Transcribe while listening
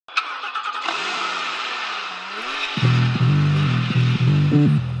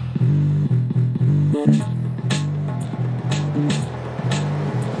Welcome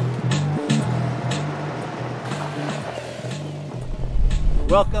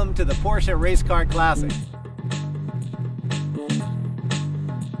to the Porsche Race Car Classic.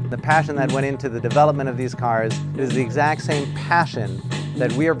 The passion that went into the development of these cars is the exact same passion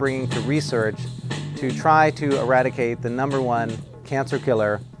that we are bringing to research to try to eradicate the #1 cancer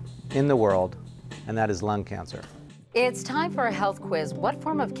killer in the world, and that is lung cancer. It's time for a health quiz. What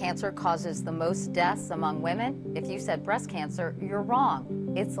form of cancer causes the most deaths among women? If you said breast cancer, you're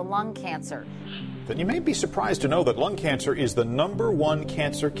wrong. It's lung cancer. Then you may be surprised to know that lung cancer is the #1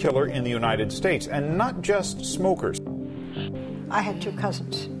 cancer killer in the United States, and not just smokers. I had 2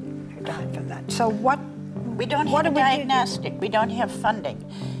 cousins who died from that. So what? We don't have a diagnostic. We don't have funding.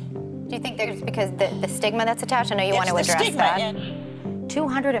 Do you think there's because the stigma that's attached? I know you want to It's the address stigma. that.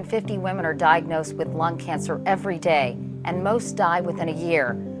 250 women are diagnosed with lung cancer every day, and most die within a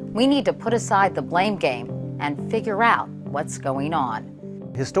year. We need to put aside the blame game and figure out what's going on.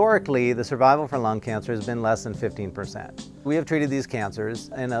 Historically, the survival for lung cancer has been less than 15%. We have treated these cancers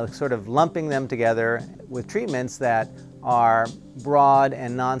and sort of lumping them together with treatments that are broad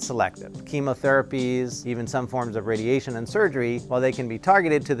and non-selective. Chemotherapies, even some forms of radiation and surgery, while they can be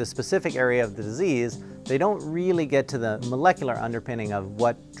targeted to the specific area of the disease, they don't really get to the molecular underpinning of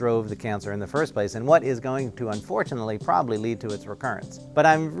what drove the cancer in the first place and what is going to, unfortunately, probably lead to its recurrence. But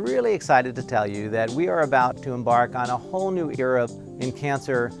I'm really excited to tell you that we are about to embark on a whole new era in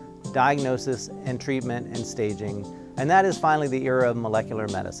cancer diagnosis and treatment and staging, and that is finally the era of molecular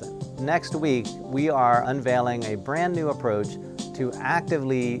medicine. Next week, we are unveiling a brand new approach to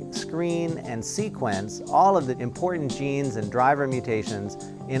actively screen and sequence all of the important genes and driver mutations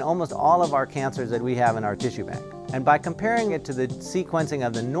in almost all of our cancers that we have in our tissue bank. And by comparing it to the sequencing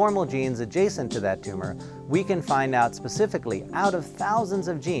of the normal genes adjacent to that tumor, we can find out specifically, out of thousands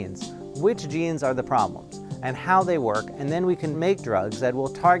of genes, which genes are the problems and how they work, and then we can make drugs that will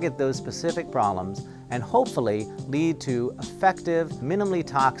target those specific problems and hopefully lead to effective, minimally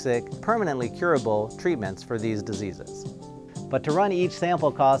toxic, permanently curable treatments for these diseases. But to run each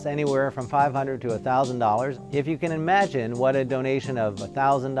sample costs anywhere from $500 to $1,000. If you can imagine what a donation of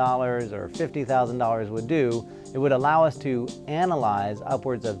 $1,000 or $50,000 would do, it would allow us to analyze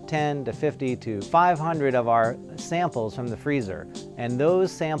upwards of 10 to 50 to 500 of our samples from the freezer. And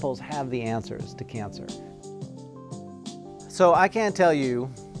those samples have the answers to cancer. So I can't tell you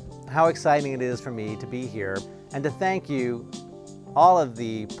how exciting it is for me to be here and to thank you, all of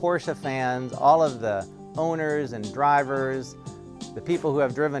the Porsche fans, all of the owners and drivers, the people who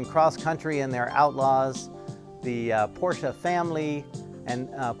have driven cross-country in their Outlaws, the Porsche family, and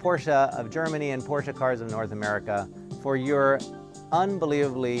Porsche of Germany and Porsche Cars of North America for your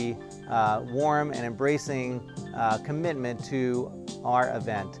unbelievably warm and embracing commitment to our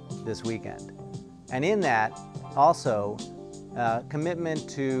event this weekend. And in that, also, commitment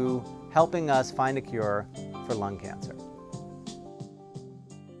to helping us find a cure for lung cancer.